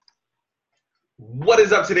What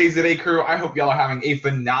is up, today's Today crew? I hope y'all are having a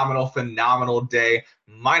phenomenal day.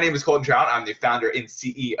 My name is Colton Trout. I'm the founder and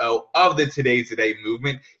CEO of the Today's Today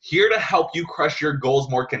movement, here to help you crush your goals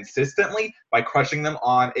more consistently by crushing them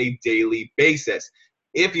on a daily basis.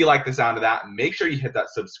 If you like the sound of that, make sure you hit that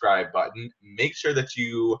subscribe button. Make sure that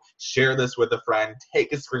you share this with a friend.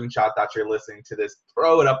 Take a screenshot that you're listening to this,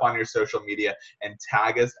 throw it up on your social media, and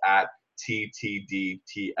tag us at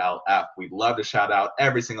TTDTLF. We'd love to shout out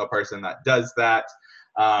every single person that does that.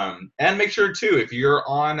 And make sure, too, if you're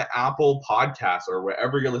on Apple Podcasts or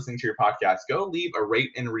wherever you're listening to your podcast, go leave a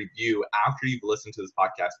rate and review after you've listened to this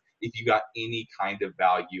podcast if you got any kind of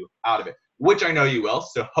value out of it, which I know you will.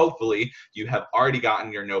 So hopefully you have already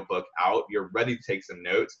gotten your notebook out. You're ready to take some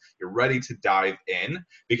notes. You're ready to dive in,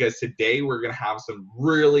 because today we're going to have some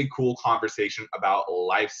really cool conversation about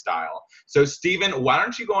lifestyle. So Stephen, why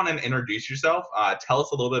don't you go on and introduce yourself? Tell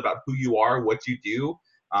us a little bit about who you are, what you do,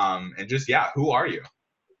 and just, who are you?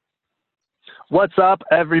 What's up,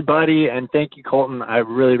 everybody? And thank you, Colton. I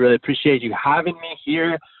really appreciate you having me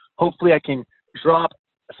here. Hopefully I can drop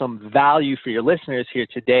some value for your listeners here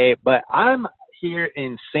today. But I'm here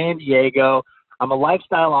in San Diego. I'm a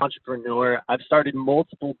lifestyle entrepreneur. I've started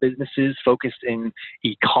multiple businesses focused in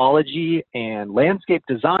ecology and landscape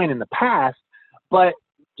design in the past, but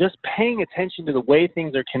just paying attention to the way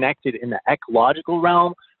things are connected in the ecological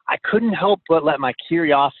realm, I couldn't help but let my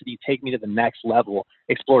curiosity take me to the next level,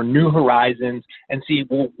 explore new horizons, and see,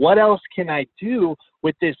 well, what else can I do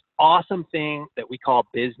with this awesome thing that we call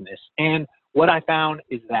business? And what I found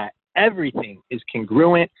is that everything is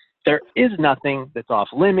congruent. There is nothing that's off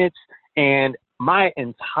limits. And my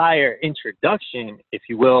entire introduction, if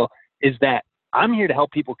you will, is that I'm here to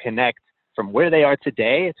help people connect from where they are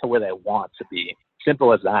today to where they want to be.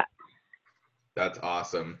 Simple as that. That's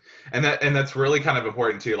awesome. And that's really kind of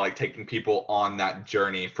important too, like taking people on that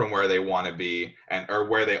journey from where they want to be or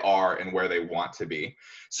where they are and where they want to be.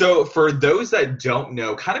 So for those that don't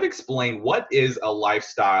know, kind of explain, what is a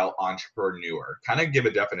lifestyle entrepreneur? Kind of give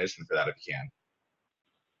a definition for that if you can.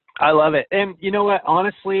 I love it. And you know what?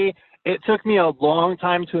 Honestly, it took me a long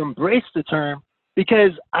time to embrace the term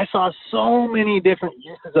because I saw so many different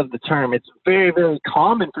uses of the term. It's very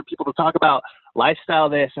common for people to talk about lifestyle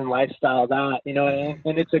this and lifestyle that,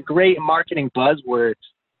 and it's a great marketing buzzword.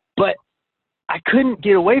 But I couldn't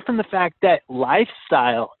get away from the fact that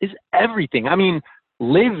lifestyle is everything. I mean,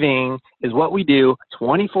 living is what we do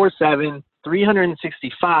 24/7,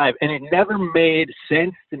 365, and it never made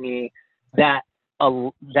sense to me that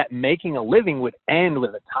making a living would end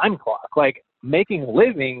with a time clock. Like, making a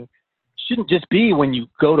living shouldn't just be when you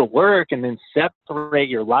go to work and then separate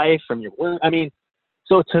your life from your work. I mean,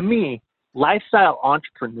 so to me, lifestyle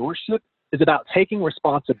entrepreneurship is about taking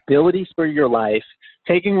responsibilities for your life,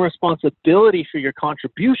 taking responsibility for your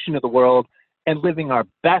contribution to the world, and living our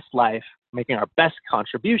best life, making our best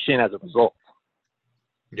contribution as a result.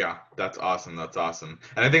 Yeah, that's awesome. That's awesome.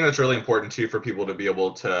 And I think that's really important too, for people to be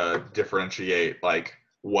able to differentiate like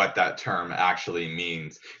what that term actually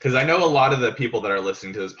means. Because I know a lot of the people that are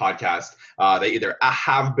listening to this podcast, they either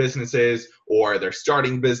have businesses or they're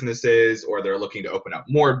starting businesses or they're looking to open up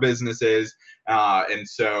more businesses. And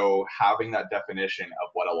so having that definition of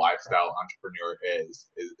what a lifestyle entrepreneur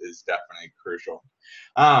is definitely crucial.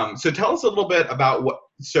 So tell us a little bit about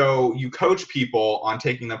so you coach people on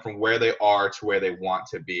taking them from where they are to where they want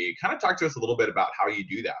to be. Kind of talk to us a little bit about how you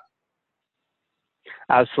do that.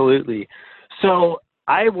 Absolutely. So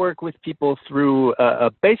I work with people through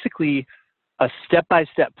basically a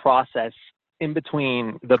step-by-step process in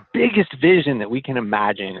between the biggest vision that we can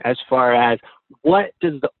imagine, as far as what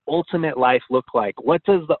does the ultimate life look like? What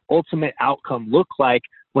does the ultimate outcome look like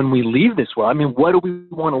when we leave this world? I mean, what do we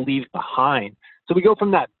want to leave behind? So we go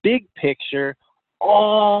from that big picture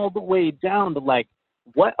all the way down to, like,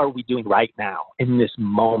 what are we doing right now in this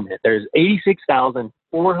moment? There's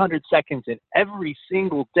 86,400 seconds in every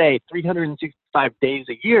single day, 365 days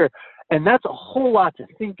a year. And that's a whole lot to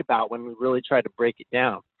think about when we really try to break it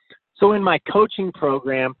down. So in my coaching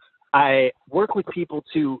program, I work with people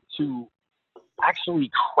to actually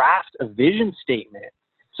craft a vision statement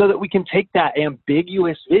so that we can take that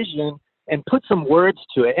ambiguous vision and put some words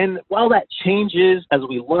to it. And while that changes as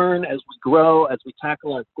we learn, as we grow, as we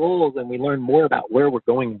tackle our goals, and we learn more about where we're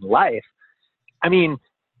going in life, I mean,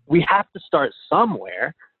 we have to start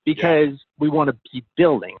somewhere, because we want to be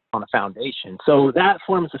building on a foundation. So that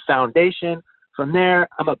forms the foundation. From there,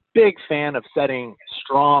 I'm a big fan of setting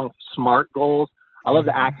strong SMART goals. I love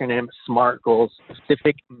the acronym SMART goals: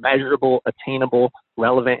 specific, measurable, attainable,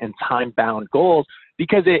 relevant, and time-bound goals,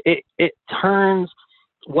 because it turns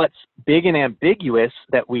what's big and ambiguous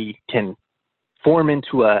that we can form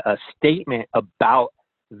into a statement about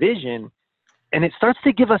vision. And it starts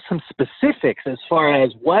to give us some specifics as far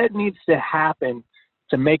as what needs to happen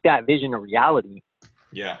to make that vision a reality.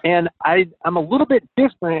 Yeah. And I'm a little bit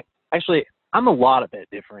different. Actually, I'm a lot of bit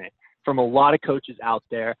different from a lot of coaches out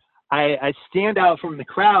there. I stand out from the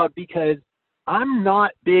crowd because I'm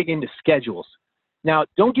not big into schedules. Now,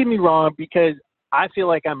 don't get me wrong, because I feel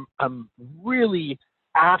like I'm really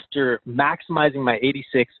after maximizing my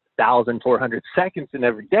 86,400 seconds in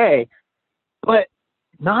every day, but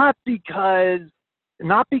not because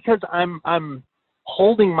I'm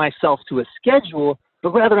holding myself to a schedule,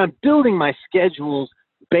 but rather I'm building my schedules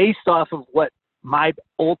based off of what my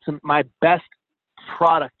best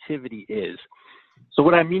productivity is. So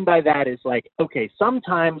what I mean by that is like, okay,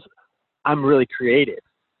 sometimes I'm really creative.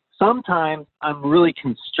 Sometimes I'm really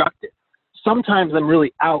constructive. Sometimes I'm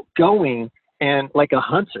really outgoing and like a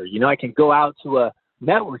hunter. You know, I can go out to a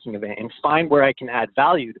networking event and find where I can add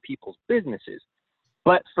value to people's businesses.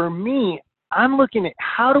 But for me, I'm looking at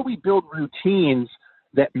how do we build routines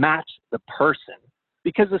that match the person?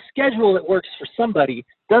 Because a schedule that works for somebody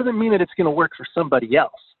doesn't mean that it's going to work for somebody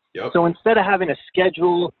else. Yep. So instead of having a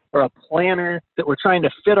schedule or a planner that we're trying to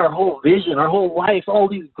fit our whole vision, our whole life, all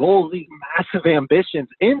these goals, these massive ambitions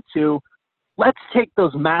into, let's take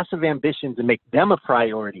those massive ambitions and make them a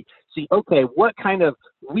priority. See, okay, what kind of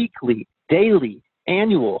weekly, daily,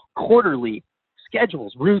 annual, quarterly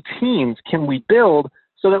schedules, routines can we build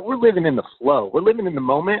so that we're living in the flow? We're living in the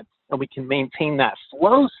moment, and we can maintain that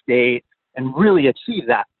flow state and really achieve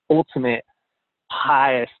that ultimate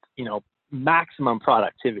highest, maximum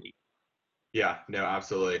productivity. Yeah, no,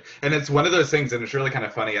 absolutely. And it's one of those things, and it's really kind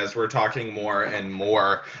of funny as we're talking more and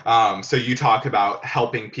more. So you talk about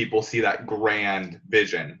helping people see that grand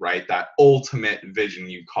vision, right? That ultimate vision,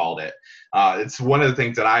 you called it. It's one of the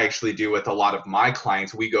things that I actually do with a lot of my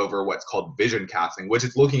clients. We go over what's called vision casting, which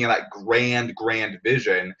is looking at that grand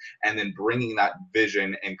vision and then bringing that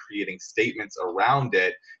vision and creating statements around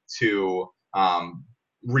it to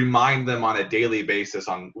remind them on a daily basis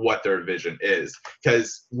on what their vision is.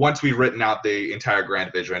 Because once we've written out the entire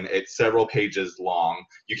grand vision, it's several pages long.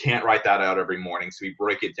 You can't write that out every morning. So we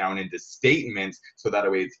break it down into statements so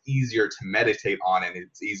that way it's easier to meditate on and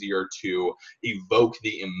it's easier to evoke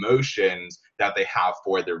the emotions that they have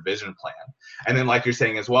for their vision plan. And then like you're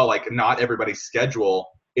saying as well, like not everybody's schedule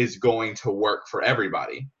is going to work for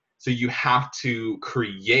everybody. So you have to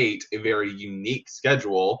create a very unique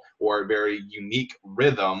schedule or a very unique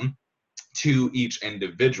rhythm to each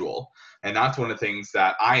individual. And that's one of the things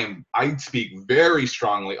that I speak very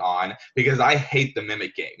strongly on, because I hate the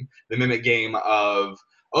mimic game. The mimic game of,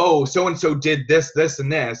 oh, so-and-so did this, this,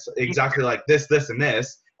 and this, exactly like this, this, and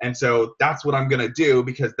this. And so that's what I'm going to do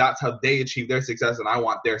because that's how they achieve their success and I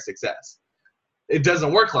want their success. It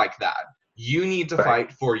doesn't work like that. You need to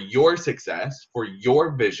fight for your success, for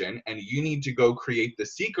your vision, and you need to go create the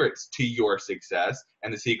secrets to your success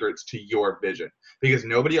and the secrets to your vision, because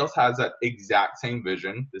nobody else has that exact same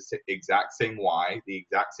vision, the exact same why, the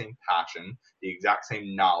exact same passion, the exact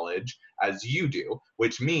same knowledge as you do,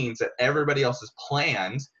 which means that everybody else's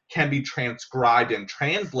plans can be transcribed and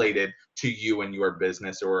translated to you and your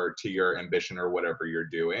business or to your ambition or whatever you're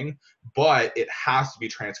doing, but it has to be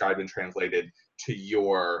transcribed and translated to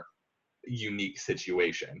your unique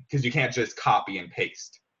situation, because you can't just copy and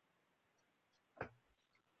paste.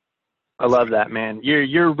 I love that, man.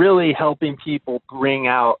 You're really helping people bring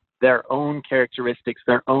out their own characteristics,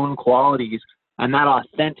 their own qualities, and that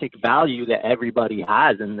authentic value that everybody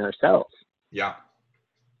has in themselves. Yeah.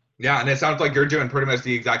 Yeah, and it sounds like you're doing pretty much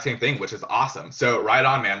the exact same thing, which is awesome. So right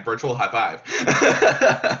on, man. Virtual high five.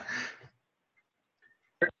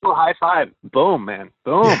 Virtual high five. Boom, man.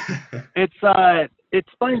 Boom. It's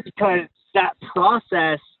funny because that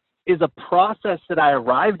process is a process that I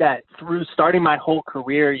arrived at through starting my whole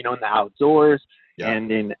career, in the outdoors and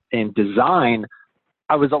in design.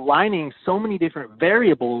 I was aligning so many different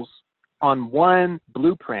variables on one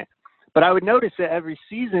blueprint. But I would notice that every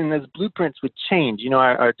season, those blueprints would change.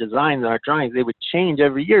 Our designs, our drawings, they would change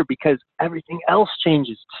every year because everything else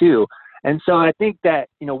changes too. And so I think that,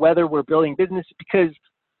 whether we're building business, because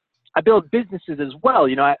I build businesses as well.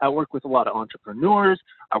 I work with a lot of entrepreneurs.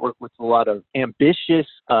 I work with a lot of ambitious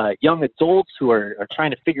young adults who are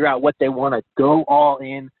trying to figure out what they want to go all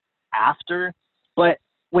in after. But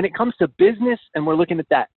when it comes to business and we're looking at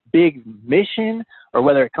that big mission, or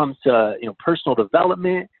whether it comes to, personal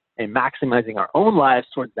development and maximizing our own lives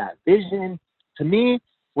towards that vision, to me,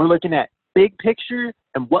 we're looking at big picture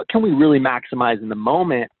and what can we really maximize in the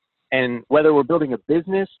moment. And whether we're building a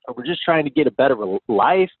business or we're just trying to get a better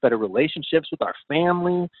life, better relationships with our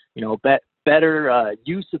family, better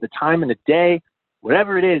use of the time in the day,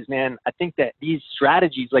 whatever it is, man, I think that these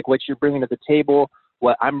strategies, like what you're bringing to the table,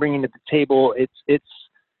 what I'm bringing to the table, it's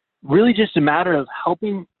really just a matter of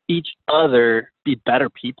helping each other be better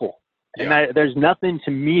people. And there's nothing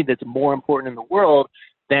to me that's more important in the world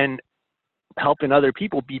than helping other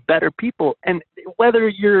people be better people. And whether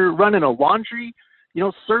you're running a laundry,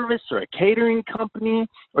 service, or a catering company,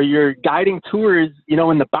 or you're guiding tours, in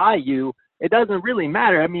the bayou, it doesn't really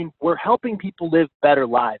matter. I mean, we're helping people live better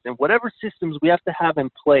lives, and whatever systems we have to have in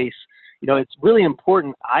place, it's really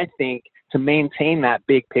important, I think, to maintain that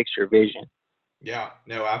big picture vision. Yeah,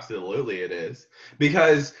 no, absolutely it is.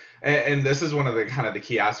 Because, and this is one of the kind of the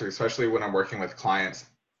key aspects, especially when I'm working with clients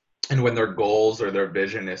and when their goals or their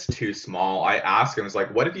vision is too small, I ask them, it's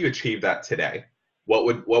like, what if you achieve that today? What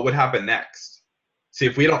would happen next? See,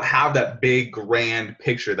 if we don't have that big grand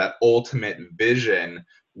picture, that ultimate vision,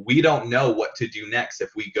 we don't know what to do next if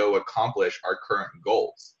we go accomplish our current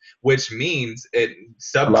goals, which means it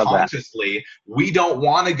subconsciously, we don't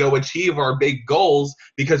want to go achieve our big goals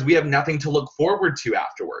because we have nothing to look forward to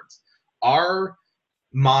afterwards. Our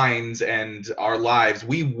minds and our lives,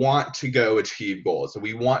 we want to go achieve goals. So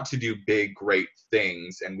we want to do big, great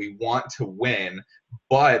things, and we want to win.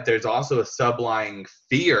 But there's also a sublying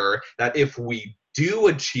fear that if we do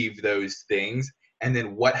achieve those things, and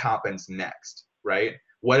then what happens next, right?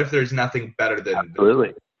 What if there's nothing better than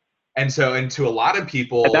Absolutely. And to a lot of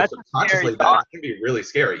people, subconsciously, that can be really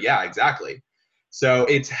scary. Yeah, exactly. So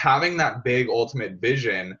it's having that big ultimate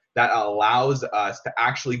vision that allows us to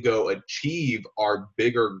actually go achieve our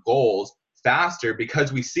bigger goals faster,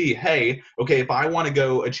 because we see, hey, okay, if I want to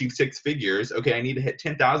go achieve 6 figures, okay, I need to hit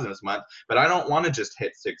 10,000 this month, but I don't want to just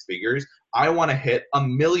hit 6 figures. I want to hit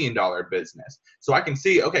 $1 million business. So I can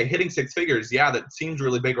see, okay, hitting 6 figures, yeah, that seems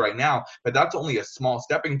really big right now, but that's only a small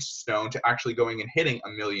stepping stone to actually going and hitting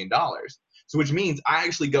 $1 million. So which means I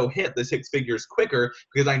actually go hit the 6 figures quicker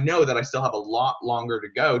because I know that I still have a lot longer to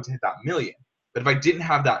go to hit that million. But if I didn't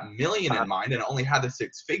have that million in mind and only had the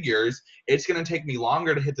 6 figures, it's going to take me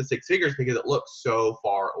longer to hit the 6 figures because it looks so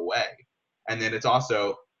far away. And then it's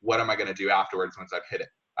also, what am I going to do afterwards once I've hit it?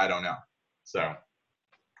 I don't know. So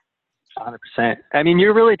 100%. I mean,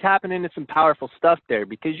 you're really tapping into some powerful stuff there,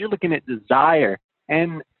 because you're looking at desire.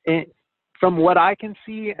 And from what I can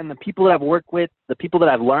see, and the people that I've worked with, the people that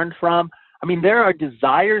I've learned from, I mean, there are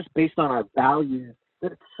desires based on our values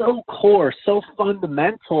that it's so core, so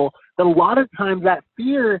fundamental, that a lot of times that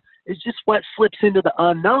fear is just what slips into the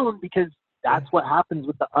unknown, because that's what happens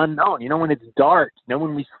with the unknown. When it's dark,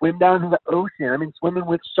 when we swim down to the ocean, I mean, swimming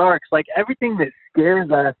with sharks, like everything that scares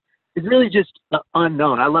us is really just the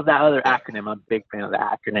unknown. I love that other acronym. I'm a big fan of the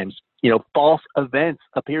acronyms. False events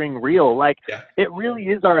appearing real. Like, it really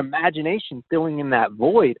is our imagination filling in that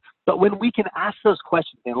void. But when we can ask those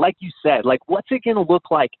questions, and like you said, like, what's it going to look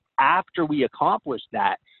like after we accomplish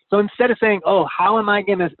that? So instead of saying, oh, how am I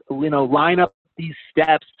going to, line up these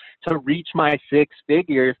steps to reach my 6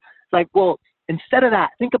 figures? It's like, well, instead of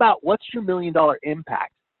that, think about what's your $1 million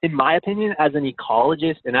impact. In my opinion, as an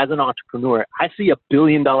ecologist and as an entrepreneur, I see $1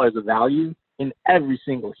 billion of value in every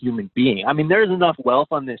single human being. I mean, there's enough wealth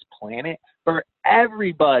on this planet for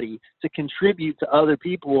everybody to contribute to other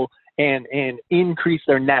people and increase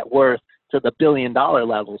their net worth to the $1 billion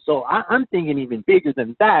level. So I'm thinking even bigger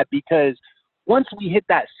than that, because once we hit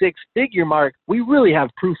that 6-figure mark, we really have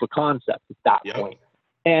proof of concept at that point.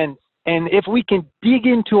 And if we can dig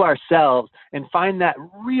into ourselves and find that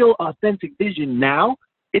real authentic vision now,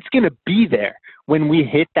 it's going to be there when we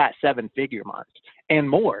hit that 7-figure mark and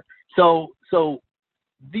more. So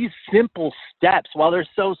these simple steps, while they're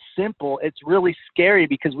so simple, it's really scary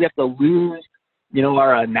because we have to lose,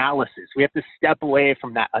 our analysis. We have to step away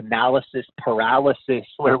from that analysis paralysis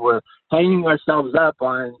where we're hanging ourselves up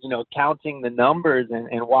on, counting the numbers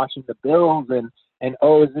and watching the bills and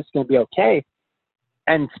oh, is this going to be okay?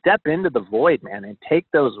 And step into the void, man, and take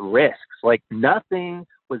those risks. Like, nothing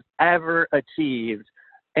was ever achieved,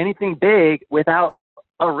 anything big, without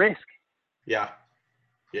a risk. Yeah.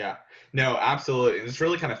 No, absolutely. It's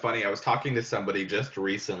really kind of funny. I was talking to somebody just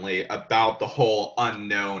recently about the whole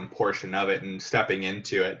unknown portion of it and stepping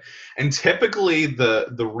into it. And typically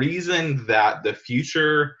the reason that the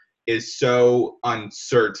future is so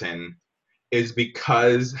uncertain is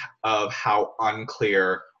because of how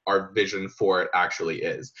unclear our vision for it actually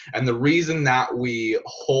is. And the reason that we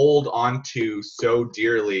hold on to so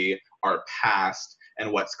dearly our past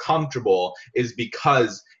and what's comfortable is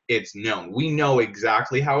because it's known. We know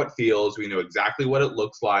exactly how it feels. We know exactly what it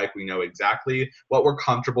looks like. We know exactly what we're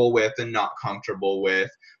comfortable with and not comfortable with.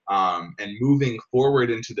 And moving forward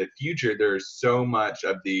into the future, there's so much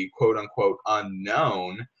of the quote unquote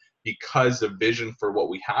unknown because the vision for what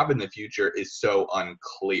we have in the future is so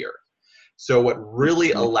unclear. So what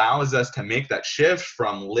really allows us to make that shift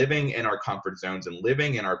from living in our comfort zones and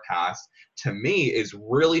living in our past, to me, is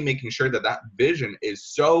really making sure that that vision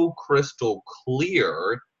is so crystal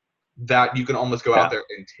clear that you can almost go out there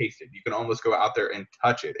and taste it. You can almost go out there and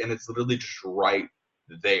touch it. And it's literally just right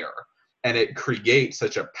there. And it creates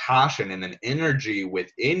such a passion and an energy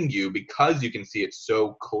within you because you can see it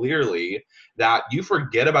so clearly that you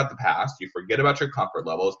forget about the past, you forget about your comfort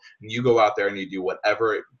levels, and you go out there and you do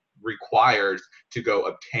whatever it requires to go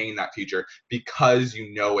obtain that future because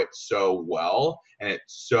you know it so well and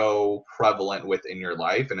it's so prevalent within your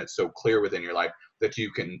life and it's so clear within your life that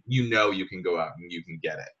you can go out and you can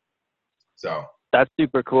get it. So that's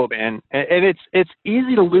super cool, man. And it's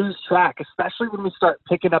easy to lose track, especially when we start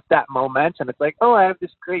picking up that momentum. It's like, oh, I have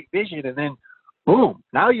this great vision, and then boom,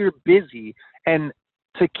 now you're busy. And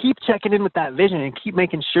to keep checking in with that vision and keep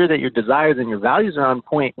making sure that your desires and your values are on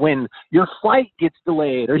point when your flight gets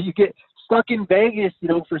delayed or you get stuck in Vegas,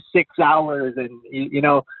 for 6 hours and,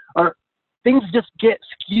 or things just get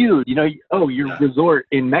skewed, your resort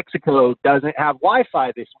in Mexico doesn't have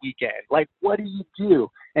Wi-Fi this weekend. Like, what do you do?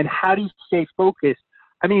 And how do you stay focused?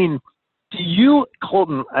 I mean,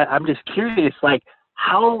 Colton, I'm just curious, like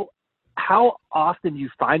how often you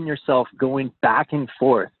find yourself going back and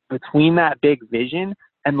forth between that big vision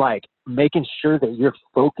and like making sure that you're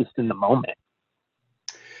focused in the moment?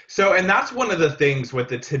 So, and that's one of the things with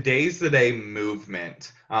the Today's the Day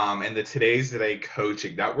movement and the Today's the Day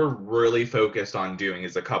coaching that we're really focused on doing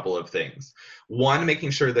is a couple of things. One,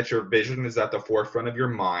 making sure that your vision is at the forefront of your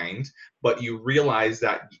mind, but you realize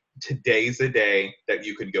that today's the day that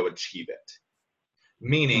you could go achieve it.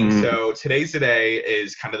 Meaning, so today's the day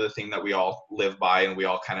is kind of the thing that we all live by and we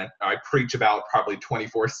all I preach about probably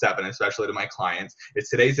 24/7, especially to my clients. It's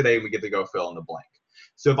today's the day and we get to go fill in the blank.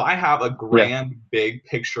 So if I have a grand, big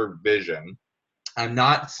picture vision, I'm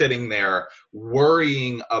not sitting there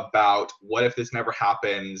worrying about what if this never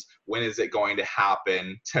happens? When is it going to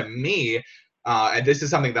happen? To me, and this is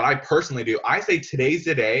something that I personally do, I say today's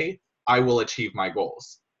the day I will achieve my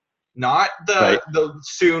goals. Not the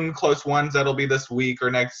soon close ones that'll be this week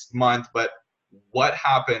or next month, but what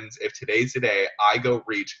happens if today's the day I go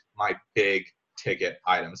reach my big ticket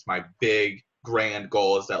items, my big grand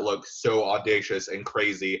goals that look so audacious and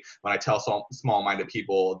crazy. When I tell small-minded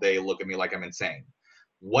people, they look at me like I'm insane.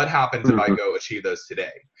 What happens if I go achieve those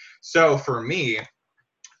today? So for me,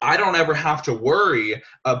 I don't ever have to worry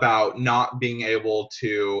about not being able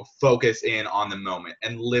to focus in on the moment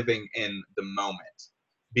and living in the moment.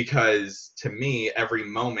 Because to me, every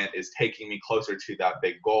moment is taking me closer to that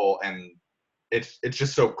big goal, and it's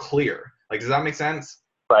just so clear. Like, does that make sense?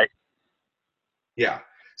 Right. Yeah.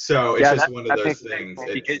 So it's just one of those things.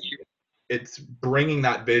 It's bringing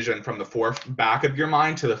that vision from the back of your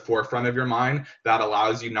mind to the forefront of your mind that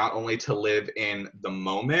allows you not only to live in the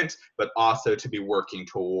moment, but also to be working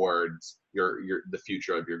towards the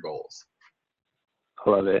future of your goals. I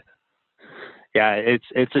love it. Yeah,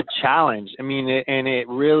 it's a challenge. I mean, and it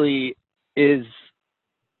really is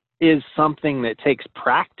something that takes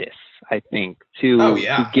practice, I think, to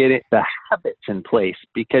get the habits in place,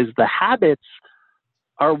 because the habits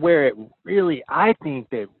are where it really, I think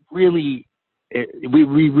that really, we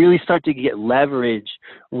really start to get leverage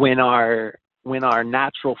when our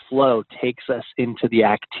natural flow takes us into the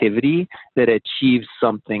activity that achieves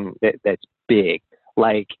something that's big.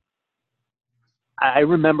 Like, I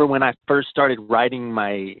remember when I first started writing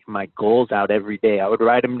my goals out every day, I would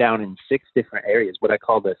write them down in 6 different areas, what I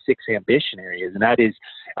call the 6 ambition areas. And that is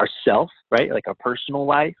our self, right? Like our personal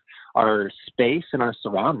life, our space, and our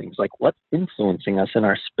surroundings. Like, what's influencing us in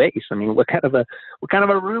our space? I mean, what kind of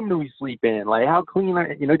a room do we sleep in? Like, how clean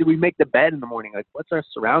do we make the bed in the morning? Like, what's our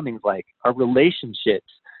surroundings like? Our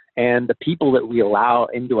relationships and the people that we allow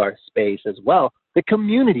into our space as well. The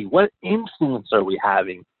community, what influence are we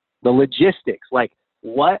having? The logistics, like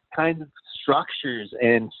what kinds of structures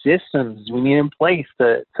and systems we need in place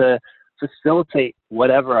to facilitate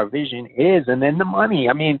whatever our vision is. And then the money.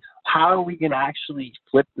 I mean, how are we going to actually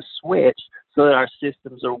flip the switch so that our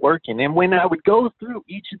systems are working? And when I would go through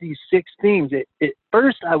each of these 6 things,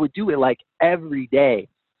 first I would do it like every day.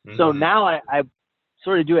 So now I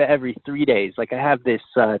sort of do it every 3 days. Like I have this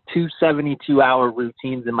 2 72-hour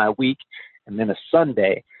routines in my week and then a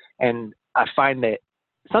Sunday. And I find that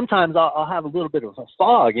sometimes I'll have a little bit of a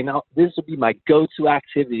fog, this will be my go-to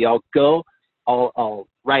activity. I'll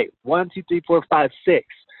write 1, 2, 3, 4, 5, 6,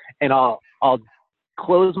 and I'll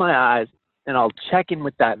close my eyes and I'll check in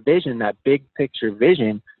with that vision, that big picture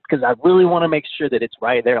vision, because I really want to make sure that it's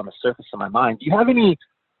right there on the surface of my mind. Do you have any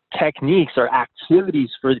techniques or activities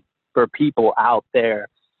for for people out there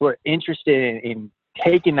who are interested in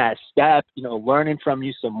taking that step, learning from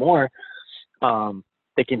you some more,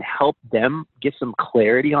 that can help them get some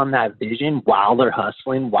clarity on that vision while they're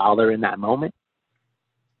hustling, while they're in that moment?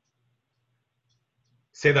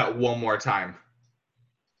 Say that one more time.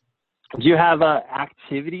 Do you have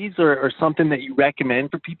activities or something that you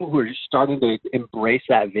recommend for people who are just starting to embrace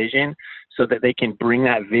that vision so that they can bring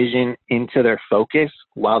that vision into their focus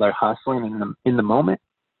while they're hustling in the moment?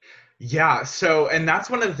 Yeah, so, and that's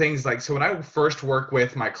one of the things, like, so when I first work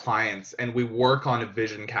with my clients and we work on a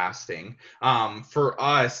vision casting, for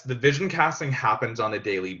us, the vision casting happens on a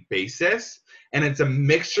daily basis. And it's a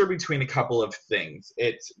mixture between a couple of things.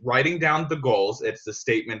 It's writing down the goals. It's the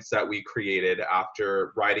statements that we created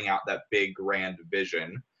after writing out that big grand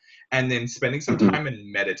vision. And then spending some Mm-hmm. time and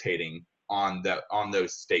meditating on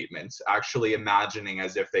those statements, actually imagining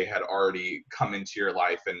as if they had already come into your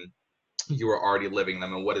life and you are already living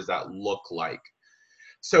them, and what does that look like?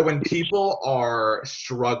 So when people are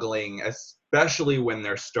struggling, especially when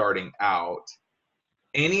they're starting out,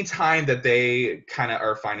 anytime that they kind of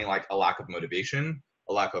are finding like a lack of motivation,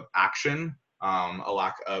 a lack of action, a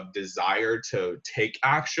lack of desire to take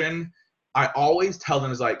action, I always tell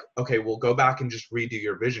them is like, okay, we'll go back and just redo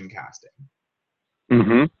your vision casting.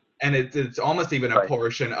 Mm-hmm. And it's almost even a Right.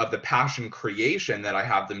 portion of the passion creation that I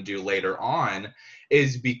have them do later on,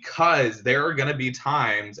 is because there are going to be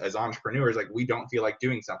times as entrepreneurs, like, we don't feel like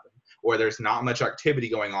doing something, or there's not much activity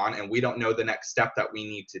going on and we don't know the next step that we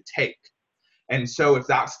need to take. And so if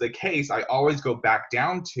that's the case, I always go back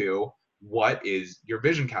down to, what is your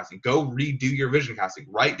vision casting? Go redo your vision casting.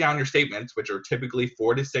 Write down your statements, which are typically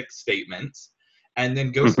 4 to 6 statements, and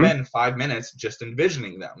then go Mm-hmm. spend 5 minutes just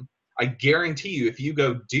envisioning them. I guarantee you, if you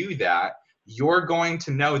go do that, you're going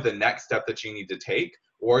to know the next step that you need to take,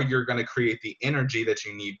 or you're going to create the energy that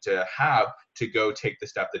you need to have to go take the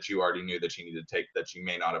step that you already knew that you needed to take that you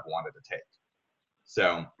may not have wanted to take.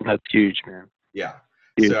 So That's huge, man. yeah.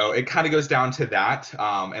 Huge. So it kind of goes down to that.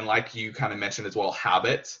 And like you kind of mentioned as well,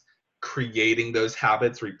 habits, creating those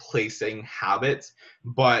habits, replacing habits.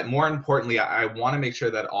 But more importantly, I want to make sure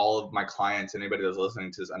that all of my clients, anybody that's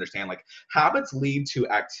listening to this, understand, like, habits lead to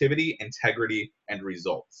activity, integrity, and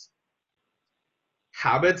results.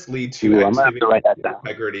 Habits lead to Ooh, I'm gonna have to activity, write that down.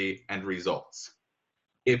 integrity, and results.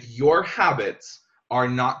 If your habits are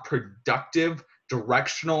not productive,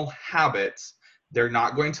 directional habits, they're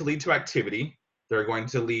not going to lead to activity. They're going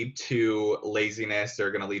to lead to laziness.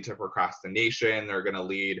 They're going to lead to procrastination. They're going to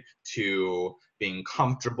lead to being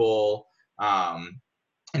comfortable, and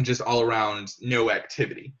just all around no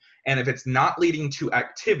activity. And if it's not leading to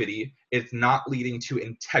activity, it's not leading to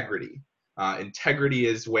integrity. Integrity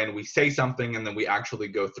is when we say something and then we actually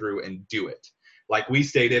go through and do it. Like we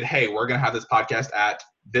stated, hey, we're going to have this podcast at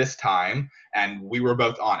this time, and we were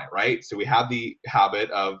both on it, right? So we had the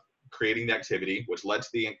habit of creating the activity, which led to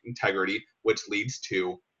the integrity, which leads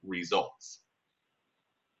to results.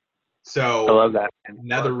 So I love that, man.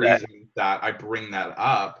 another reason that I bring that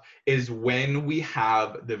up is when we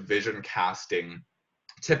have the vision casting,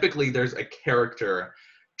 typically there's a character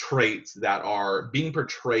traits that are being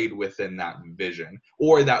portrayed within that vision,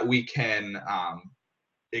 or that we can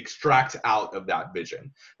extract out of that vision.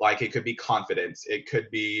 Like, it could be confidence, it could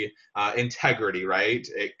be integrity, right?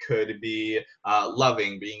 It could be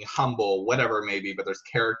loving, being humble, whatever it may be, but there's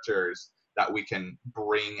characters that we can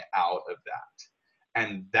bring out of that.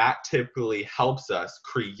 And that typically helps us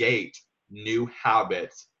create new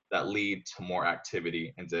habits that lead to more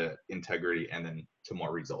activity and to integrity, and then to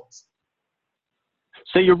more results.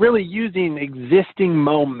 So you're really using existing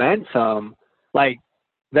momentum, like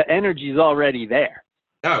the energy is already there.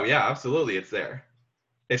 Oh yeah, absolutely, it's there.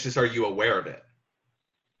 It's just, are you aware of it?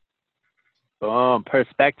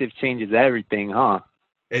 Perspective changes everything, huh?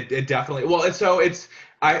 It definitely, well,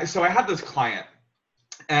 I had this client,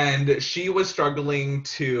 and she was struggling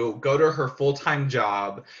to go to her full-time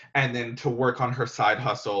job and then to work on her side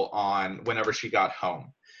hustle on whenever she got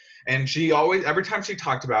home. And she always, every time she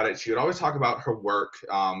talked about it, she would always talk about her work,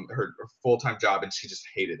 her full-time job, and she just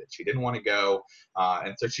hated it. She didn't want to go.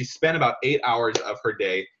 And so she spent about 8 hours of her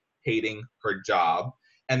day hating her job.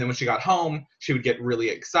 And then when she got home, she would get really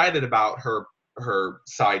excited about her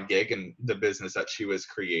side gig and the business that she was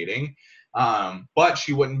creating. But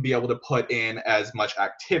she wouldn't be able to put in as much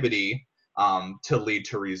activity to lead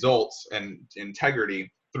to results and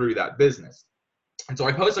integrity through that business. And so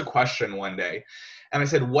I posed a question one day, and I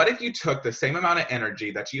said, what if you took the same amount of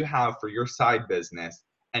energy that you have for your side business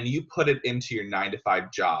and you put it into your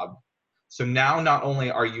 9-to-5 job? So now not only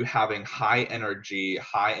are you having high energy,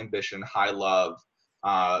 high ambition, high love,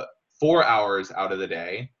 4 hours out of the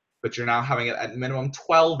day, but you're now having it at minimum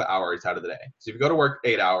 12 hours out of the day. So if you go to work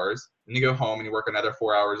 8 hours, and you go home and you work another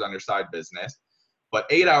 4 hours on your side business, but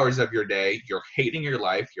 8 hours of your day, you're hating your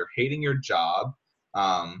life, you're hating your job,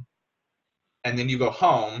 and then you go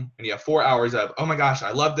home and you have 4 hours of, oh my gosh,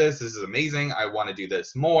 I love this is amazing, I want to do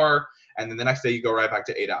this more, and then the next day you go right back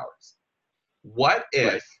to 8 hours. What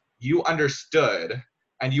if you understood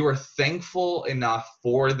and you were thankful enough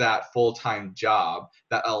for that full-time job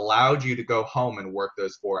that allowed you to go home and work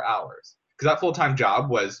those 4 hours? Because that full-time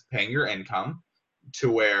job was paying your income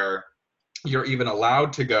to where you're even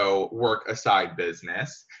allowed to go work a side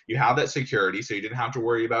business. You have that security, so you didn't have to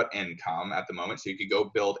worry about income at the moment. So you could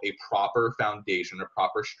go build a proper foundation, a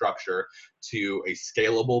proper structure to a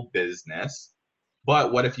scalable business.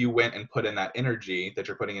 But what if you went and put in that energy that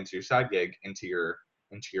you're putting into your side gig, into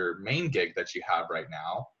your main gig that you have right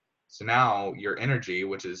now? So now your energy,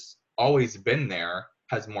 which has always been there,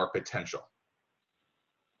 has more potential.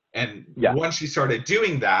 And once she started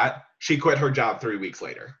doing that, she quit her job 3 weeks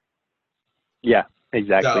later. Yeah,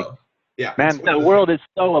 exactly. So, yeah, man, the world is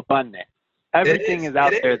so abundant. Everything is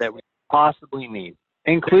out there that we possibly need,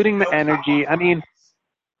 including the energy. I mean,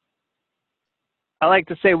 I like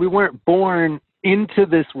to say we weren't born into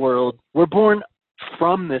this world. We're born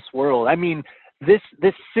from this world. I mean, this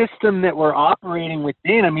system that we're operating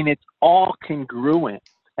within, I mean, it's all congruent.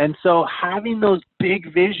 And so having those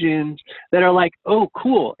big visions that are like, oh,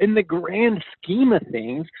 cool, in the grand scheme of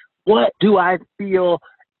things, what do I feel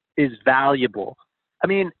is valuable? I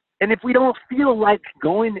mean, and if we don't feel like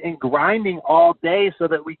going and grinding all day so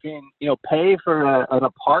that we can, pay for an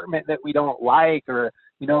apartment that we don't like, or,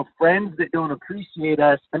 friends that don't appreciate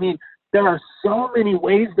us, I mean, there are so many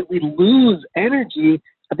ways that we lose energy.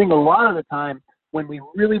 I think a lot of the time when we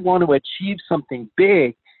really want to achieve something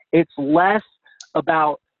big, it's less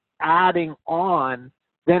about adding on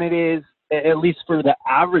than it is, at least for the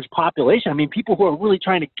average population. I mean, people who are really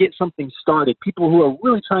trying to get something started, people who are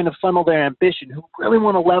really trying to funnel their ambition, who really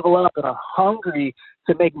want to level up and are hungry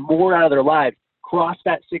to make more out of their lives, cross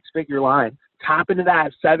that 6-figure line, tap into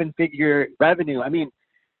that 7-figure revenue. I mean,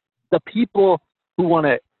 the people who want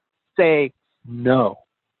to say no,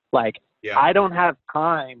 like, I don't have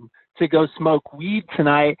time to go smoke weed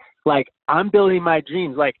tonight. Like, I'm building my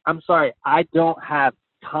dreams. Like, I'm sorry, I don't have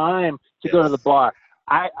time to go to the bar.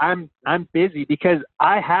 I'm busy because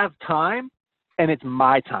I have time and it's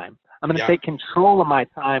my time. I'm going to take control of my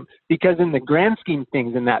time, because in the grand scheme of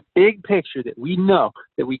things, in that big picture that we know,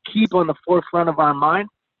 that we keep on the forefront of our mind,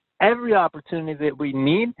 every opportunity that we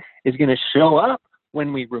need is going to show up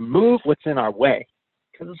when we remove what's in our way,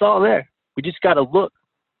 because it's all there. We just got to look.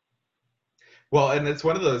 Well, and it's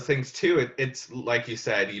one of those things too. It's like you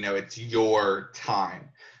said, it's your time,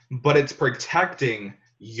 but it's protecting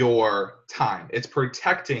your time. It's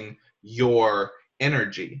protecting your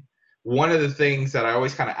energy. One of the things that I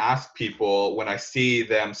always kind of ask people when I see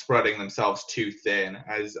them spreading themselves too thin,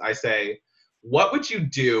 as I say, what would you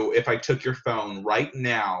do if I took your phone right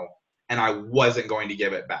now and I wasn't going to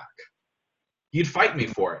give it back? You'd fight me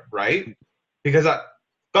for it, right? Because that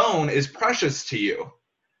phone is precious to you.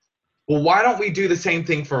 Well, why don't we do the same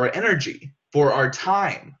thing for our energy, for our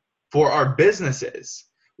time, for our businesses?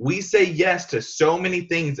 We say yes to so many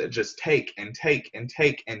things that just take and take and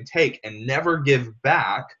take and take and never give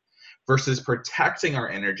back, versus protecting our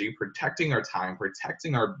energy, protecting our time,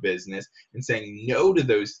 protecting our business, and saying no to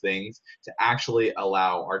those things to actually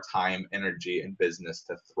allow our time, energy, and business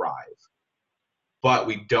to thrive. But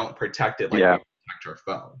we don't protect it like we protect our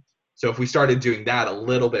phone. So if we started doing that a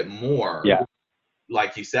little bit more,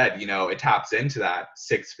 like you said, it taps into that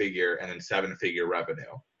 6-figure and then 7-figure revenue,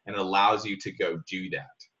 and it allows you to go do that.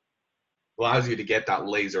 It allows you to get that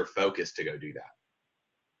laser focus to go do that.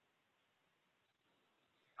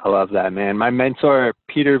 I love that, man. My mentor,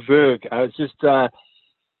 Peter Voog, I was just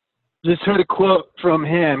heard a quote from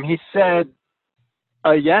him. He said,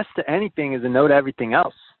 a yes to anything is a no to everything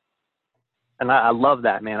else. And I love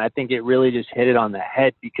that, man. I think it really just hit it on the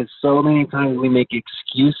head, because so many times we make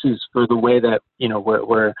excuses for the way that,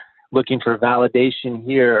 we're looking for validation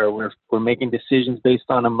here, or we're making decisions based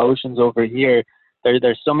on emotions over here.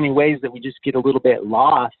 There's so many ways that we just get a little bit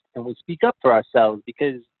lost, and we speak up for ourselves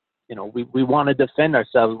because, we want to defend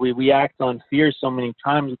ourselves. We act on fear so many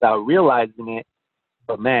times without realizing it.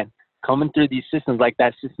 But man, coming through these systems, like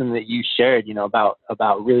that system that you shared,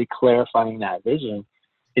 about really clarifying that vision,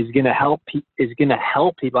 is going to help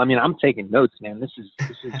people. I mean, I'm taking notes, man. This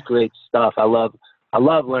is great stuff. I love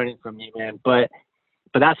learning from you, man. But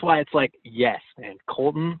that's why it's like, yes, man,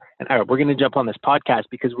 Colton and Ira, we're going to jump on this podcast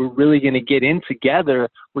because we're really going to get in together.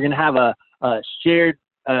 We're going to have a shared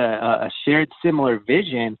similar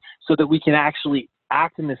vision, so that we can actually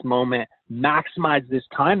act in this moment, maximize this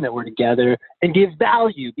time that we're together, and give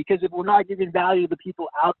value. Because if we're not giving value to the people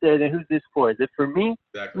out there, then who's this for? Is it for me?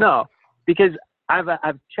 Exactly. No, because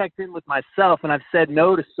I've checked in with myself, and I've said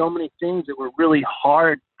no to so many things that were really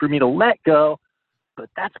hard for me to let go. But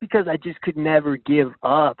that's because I just could never give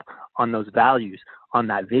up on those values, on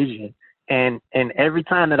that vision. And every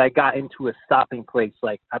time that I got into a stopping place,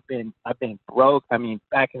 like I've been broke. I mean,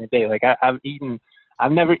 back in the day, like I've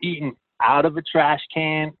never eaten out of a trash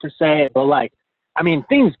can per se, but like, I mean,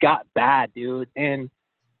 things got bad, dude. And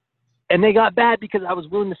they got bad because I was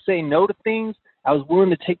willing to say no to things. I was willing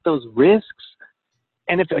to take those risks.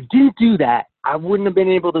 And if I didn't do that, I wouldn't have been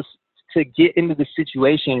able to get into the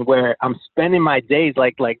situation where I'm spending my days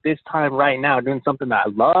like this time right now doing something that I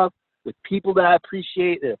love with people that I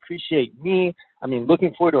appreciate, that appreciate me. I mean,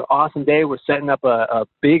 looking forward to an awesome day. We're setting up a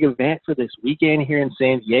big event for this weekend here in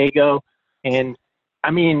San Diego. And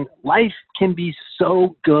I mean, life can be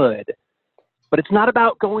so good, but it's not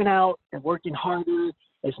about going out and working harder.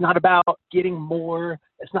 It's not about getting more.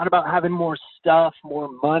 It's not about having more stuff, more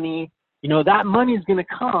money. You know, that money is going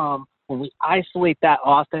to come when we isolate that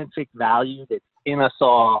authentic value that's in us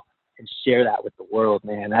all and share that with the world,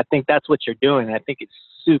 man. I think that's what you're doing. I think it's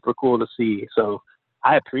super cool to see. So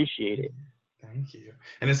I appreciate it. Thank you.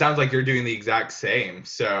 And it sounds like you're doing the exact same.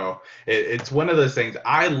 So it's one of those things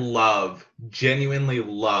I genuinely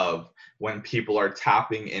love when people are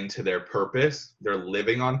tapping into their purpose. They're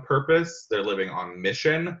living on purpose. They're living on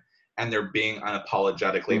mission. And they're being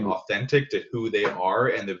unapologetically authentic to who they are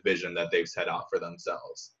and the vision that they've set out for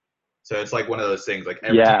themselves. So it's like one of those things, like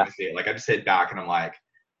every time I see it, like I just sit back and I'm like,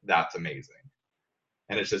 that's amazing.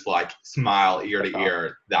 And it's just like smile ear to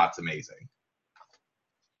ear. That's amazing.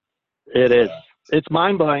 It is. It's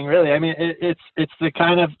mind blowing, really. I mean, it's the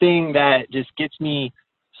kind of thing that just gets me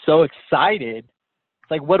so excited. It's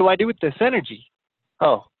like, what do I do with this energy?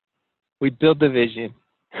 Oh, we build the vision.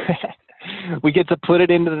 We get to put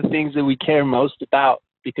it into the things that we care most about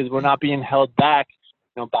because we're not being held back,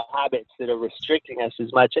 you know, by habits that are restricting us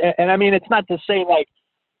as much. And I mean, it's not to say like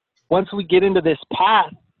once we get into this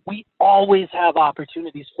path, we always have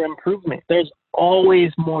opportunities for improvement. There's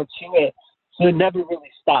always more to it. So it never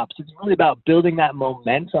really stops. It's really about building that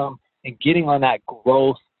momentum and getting on that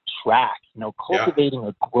growth track, you know, cultivating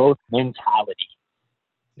a growth mentality.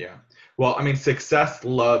 Yeah. Well, I mean, success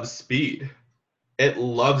loves speed. It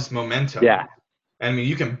loves momentum. Yeah. I mean,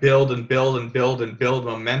 you can build and build and build and build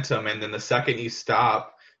momentum. And then the second you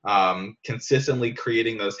stop consistently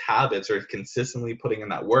creating those habits or consistently putting in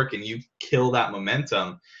that work and you kill that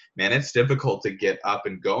momentum, man, it's difficult to get up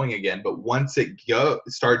and going again. But once it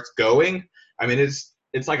starts going, I mean,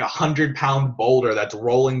 it's like 100-pound boulder that's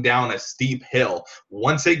rolling down a steep hill.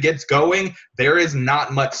 Once it gets going, there is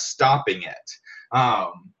not much stopping it.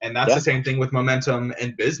 And that's the same thing with momentum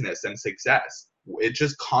in business and success. It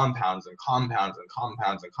just compounds and compounds and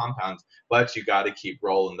compounds and compounds, but you got to keep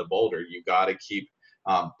rolling the boulder. You got to keep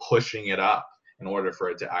pushing it up in order for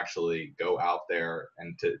it to actually go out there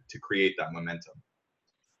and to create that momentum.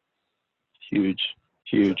 Huge,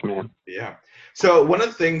 man. Yeah. So one of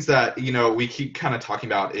the things that, you know, we keep kind of talking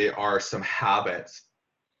about are some habits.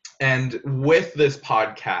 And with this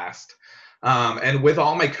podcast, and with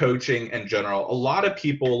all my coaching in general, a lot of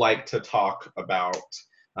people like to talk about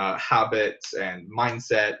habits and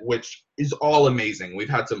mindset, which is all amazing. We've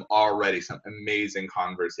had some amazing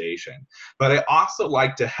conversation. But I also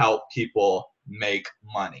like to help people make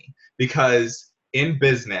money because in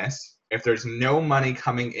business, if there's no money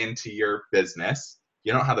coming into your business,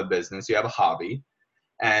 you don't have a business, you have a hobby,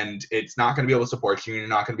 and it's not going to be able to support you, and you're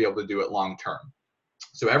not going to be able to do it long term.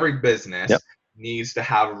 So every business needs to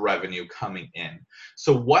have revenue coming in.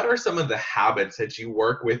 So what are some of the habits that you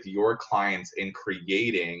work with your clients in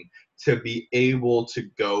creating to be able to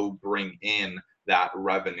go bring in that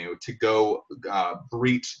revenue, to go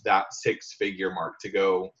breach that 6-figure mark, to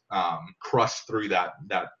go crush through that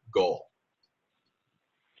goal?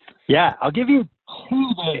 Yeah, I'll give you two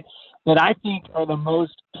that I think are the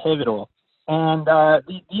most pivotal. And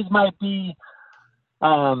these might be,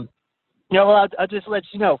 I'll just let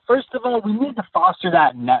you know. First of all, we need to foster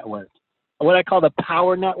that network. What I call the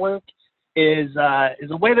power network is a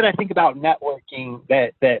way that I think about networking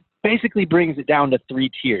that basically brings it down to 3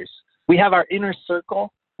 tiers. We have our inner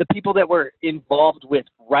circle, the people that we're involved with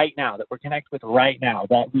right now, that we're connected with right now,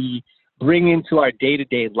 that we bring into our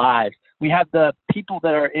day-to-day lives. We have the people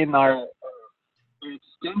that are in our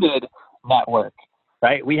extended network,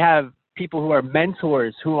 right? We have people who are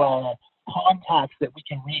mentors, who are contacts that we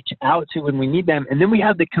can reach out to when we need them. And then we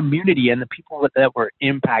have the community and the people that we're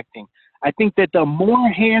impacting. I think that the more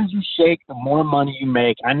hands you shake, the more money you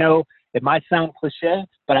make. I know It might sound cliche,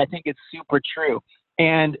 but I think it's super true.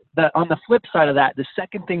 And on the flip side of that, the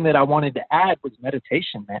second thing that I wanted to add was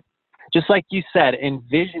meditation, man. Just like you said,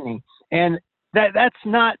 envisioning. And that's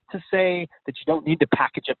not to say that you don't need to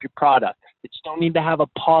package up your product, that you don't need to have a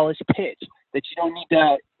polished pitch, that you don't need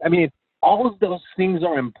to, I mean, all of those things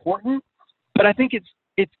are important, but I think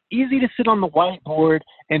it's easy to sit on the whiteboard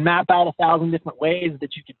and map out 1,000 different ways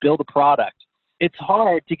that you could build a product. It's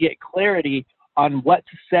hard to get clarity on what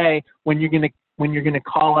to say when you're going to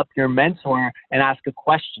call up your mentor and ask a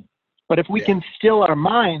question. But if we can still our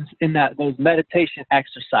minds in those meditation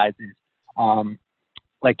exercises,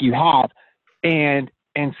 like you have, and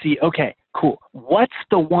see, okay, cool, what's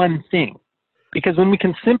the one thing? Because when we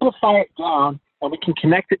can simplify it down and we can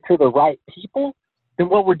connect it to the right people, then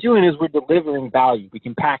what we're doing is we're delivering value. We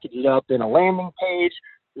can package it up in a landing page,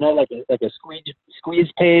 like a squeeze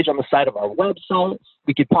page on the side of our website.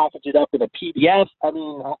 We could package it up in a PDF. I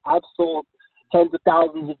mean, I've sold tens of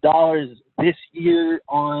thousands of dollars this year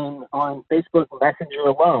on Facebook Messenger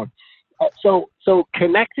alone. So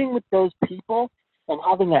connecting with those people and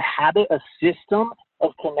having a habit, a system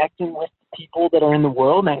of connecting with people that are in the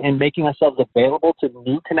world and making ourselves available to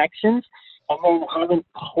new connections, and then having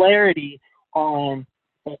clarity on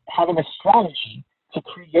having a strategy to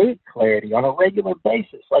create clarity on a regular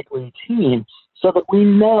basis, like routine, so that we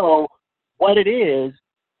know what it is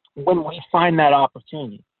when we find that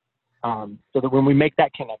opportunity. So that when we make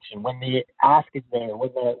that connection, when the ask is there,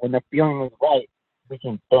 when the feeling is right, we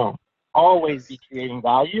can boom, always be creating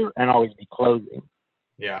value and always be closing.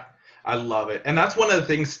 Yeah, I love it. And that's one of the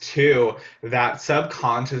things too that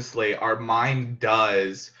subconsciously our mind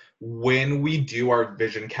does when we do our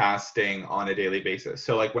vision casting on a daily basis.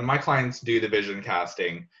 So like when my clients do the vision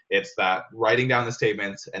casting, it's that writing down the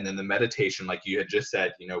statements and then the meditation, like you had just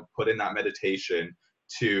said, put in that meditation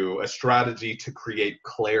to a strategy to create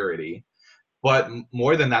clarity. But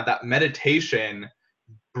more than that, that meditation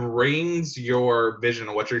brings your vision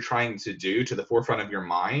of what you're trying to do to the forefront of your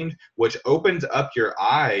mind, which opens up your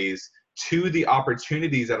eyes to the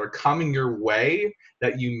opportunities that are coming your way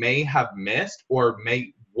that you may have missed or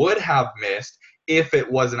would have missed if it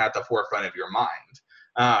wasn't at the forefront of your mind.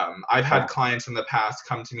 I've had clients in the past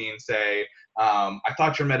come to me and say, I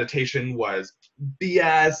thought your meditation was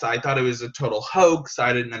BS. I thought it was a total hoax.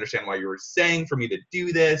 I didn't understand why you were saying for me to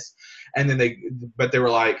do this. And then they were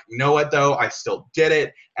like, you know what though? I still did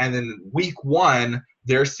it. And then week 1,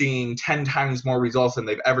 they're seeing 10 times more results than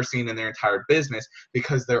they've ever seen in their entire business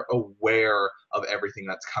because they're aware of everything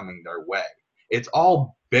that's coming their way. It's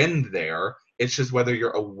all been there. It's just whether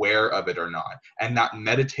you're aware of it or not. And that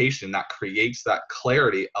meditation that creates that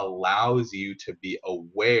clarity allows you to be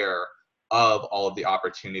aware of all of the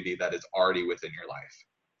opportunity that is already within your life.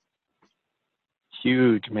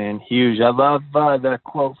 Huge, man, huge. I love the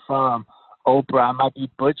quote from Oprah. I might be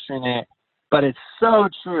butchering it, but it's so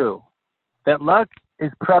true that luck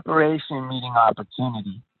is preparation meeting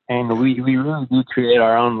opportunity. And we really do create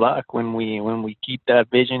our own luck when we keep that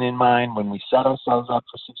vision in mind, when we set ourselves up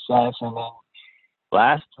for success. And then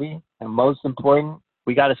lastly, and most important,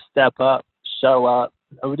 we got to step up, show up.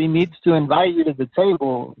 Nobody needs to invite you to the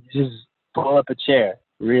table. Just pull up a chair,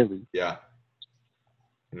 really. Yeah.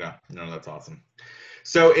 No, that's awesome.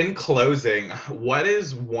 So in closing, what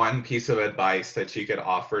is one piece of advice that you could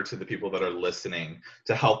offer to the people that are listening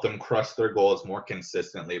to help them crush their goals more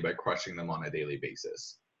consistently by crushing them on a daily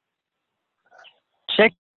basis?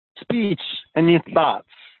 Check speech and your thoughts,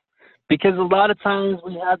 because a lot of times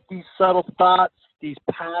we have these subtle thoughts, these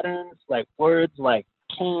patterns, like words like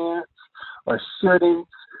can't or shouldn't,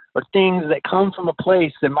 or things that come from a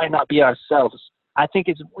place that might not be ourselves. I think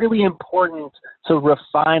it's really important to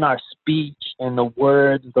refine our speech and the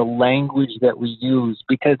words, the language that we use,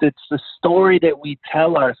 because it's the story that we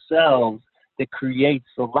tell ourselves that creates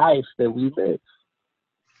the life that we live.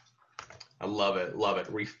 I love it. Love it.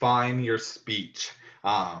 Refine your speech.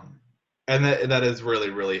 And that is really,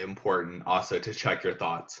 really important also to check your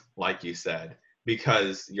thoughts, like you said,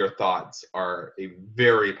 because your thoughts are a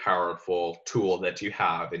very powerful tool that you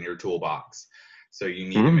have in your toolbox. So you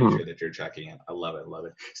need to make sure that you're checking it. I love it. Love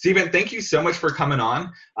it. Steven, thank you so much for coming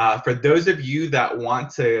on. For those of you that want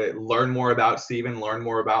to learn more about Steven, learn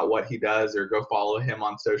more about what he does, or go follow him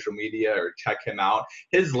on social media or check him out,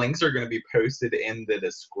 his links are going to be posted in the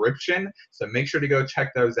description. So make sure to go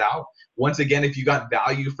check those out. Once again, if you got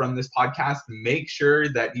value from this podcast, make sure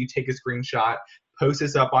that you take a screenshot, post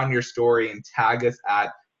this up on your story, and tag us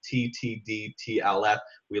at TTDTLF.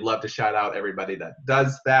 We love to shout out everybody that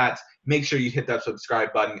does that. Make sure you hit that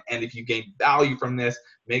subscribe button. And if you gain value from this,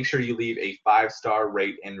 make sure you leave a 5-star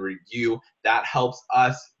rate and review. That helps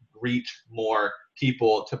us reach more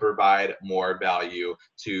people to provide more value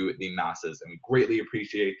to the masses. And we greatly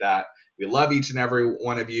appreciate that. We love each and every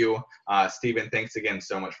one of you. Stephen, thanks again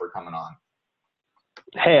so much for coming on.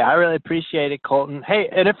 Hey, I really appreciate it, Colton. Hey,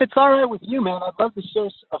 and if it's all right with you, man, I'd love to share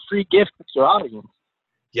a free gift with your audience.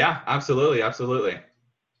 Yeah, absolutely. Absolutely.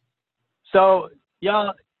 So,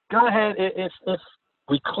 y'all, go ahead. If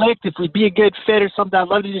we clicked, if we'd be a good fit or something, I'd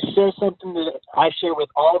love to just share something that I share with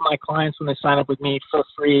all of my clients when they sign up with me for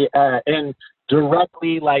free and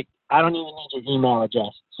directly, like, I don't even need your email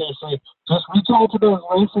address. Seriously, just reach out to those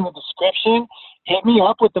links in the description. Hit me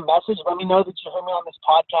up with the message. Let me know that you heard me on this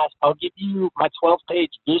podcast. I'll give you my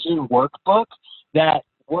 12-page vision workbook that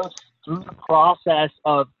works through the process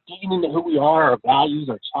of digging into who we are, our values,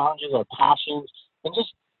 our challenges, our passions, and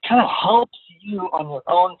just kind of helps you on your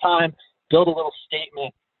own time build a little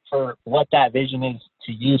statement for what that vision is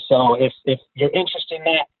to you. So if you're interested in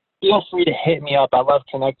that, feel free to hit me up. I love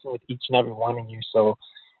connecting with each and every one of you. So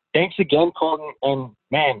thanks again, Colton. And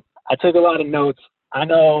man, I took a lot of notes. I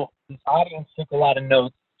know this audience took a lot of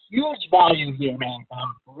notes. Huge value here, man.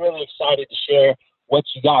 I'm really excited to share what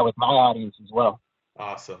you got with my audience as well.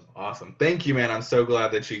 Awesome. Thank you, man. I'm so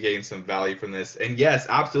glad that you gained some value from this. And yes,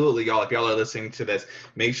 absolutely, y'all. If y'all are listening to this,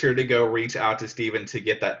 make sure to go reach out to Stephen to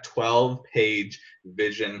get that 12-page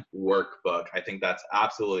vision workbook. I think that's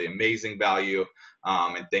absolutely amazing value.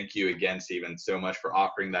 And thank you again, Stephen, so much for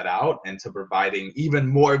offering that out and to providing even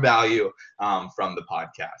more value from the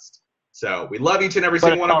podcast. So we love each and every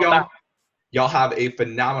single one of y'all. Y'all have a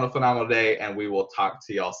phenomenal day, and we will talk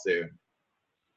to y'all soon.